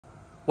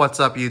What's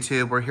up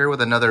YouTube? We're here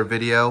with another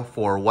video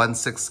for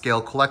 1/6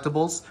 scale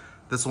collectibles.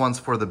 This one's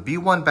for the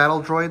B1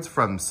 battle droids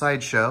from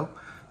Sideshow.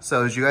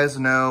 So as you guys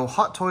know,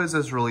 Hot Toys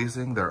is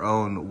releasing their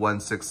own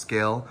 1/6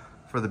 scale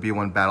for the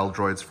B1 battle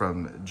droids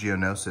from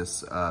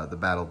Geonosis, the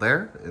battle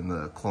there in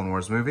the Clone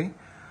Wars movie.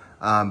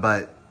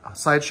 But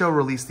Sideshow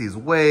released these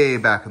way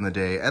back in the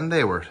day and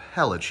they were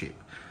hella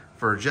cheap.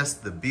 For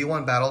just the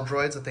B1 battle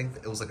droids, I think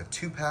it was like a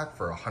 2-pack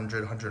for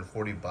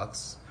 140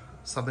 bucks,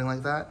 something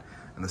like that.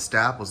 And the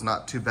stab was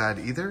not too bad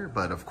either,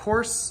 but of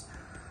course,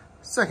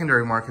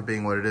 secondary market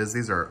being what it is,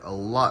 these are a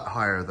lot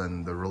higher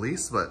than the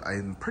release, but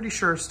I'm pretty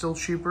sure still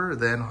cheaper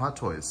than Hot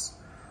Toys.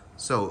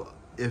 So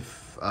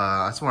if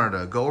I just wanted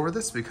to go over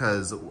this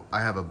because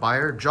I have a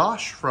buyer,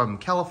 Josh from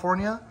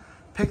California,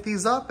 picked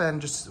these up and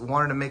just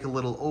wanted to make a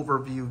little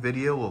overview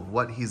video of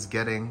what he's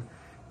getting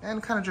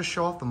and kind of just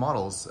show off the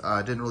models.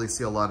 I didn't really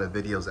see a lot of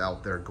videos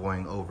out there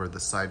going over the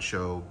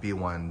Sideshow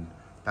B1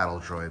 battle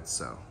droids,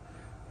 so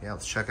yeah,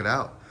 let's check it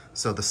out.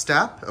 So the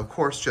stap, of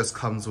course, just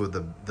comes with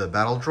the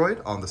battle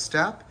droid on the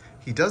stap.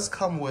 He does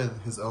come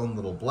with his own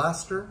little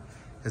blaster,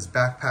 his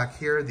backpack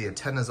here, the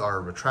antennas are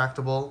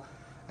retractable,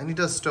 and he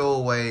does stow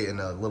away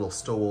in a little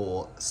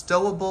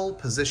stowable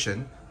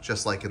position,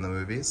 just like in the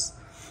movies.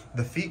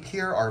 The feet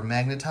here are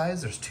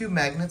magnetized. There's 2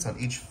 magnets on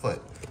each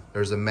foot.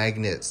 There's a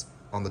magnet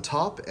on the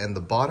top and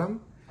the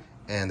bottom,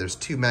 and there's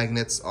 2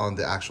 magnets on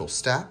the actual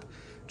stap.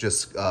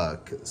 Just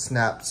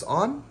snaps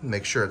on,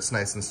 make sure it's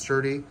nice and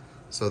sturdy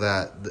so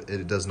that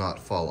it does not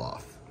fall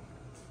off.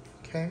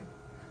 Okay,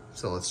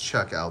 so let's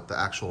check out the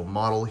actual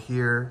model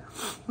here.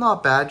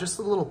 Not bad, just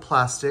a little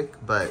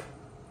plastic, but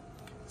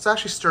it's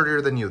actually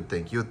sturdier than you would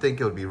think. You would think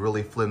it would be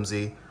really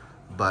flimsy,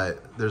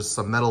 but there's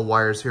some metal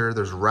wires here.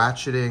 There's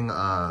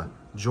ratcheting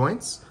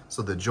joints,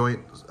 so the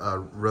joint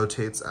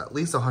rotates at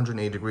least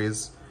 180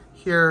 degrees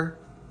here,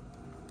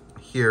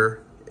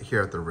 here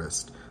at the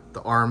wrist.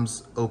 The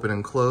arms open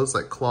and close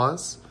like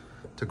claws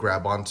to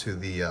grab onto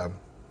the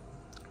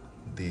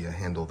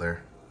handle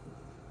there.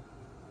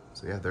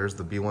 So yeah, there's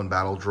the B1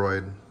 battle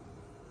droid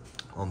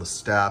on the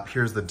stap.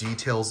 Here's the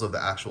details of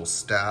the actual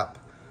stap.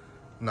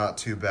 Not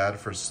too bad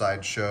for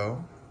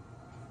Sideshow.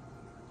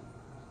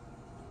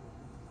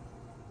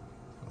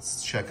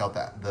 Let's check out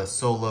the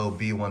solo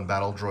B1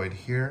 battle droid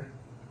here.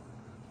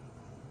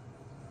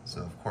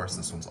 So of course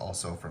this one's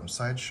also from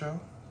Sideshow.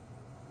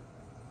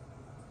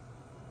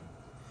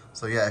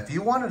 So yeah, if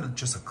you wanted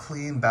just a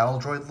clean battle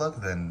droid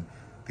look, then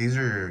these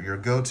are your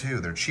go-to.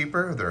 They're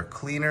cheaper, they're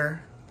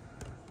cleaner,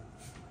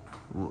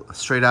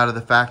 straight out of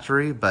the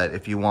factory, but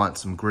if you want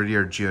some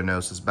grittier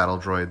Geonosis battle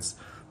droids,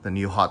 the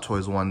new Hot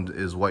Toys one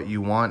is what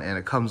you want, and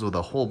it comes with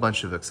a whole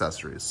bunch of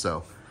accessories.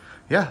 So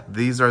yeah,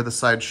 these are the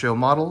Sideshow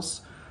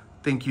models.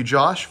 Thank you,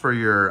 Josh, for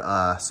your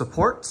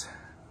support,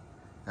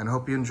 and I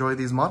hope you enjoy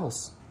these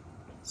models.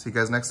 See you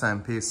guys next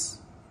time. Peace.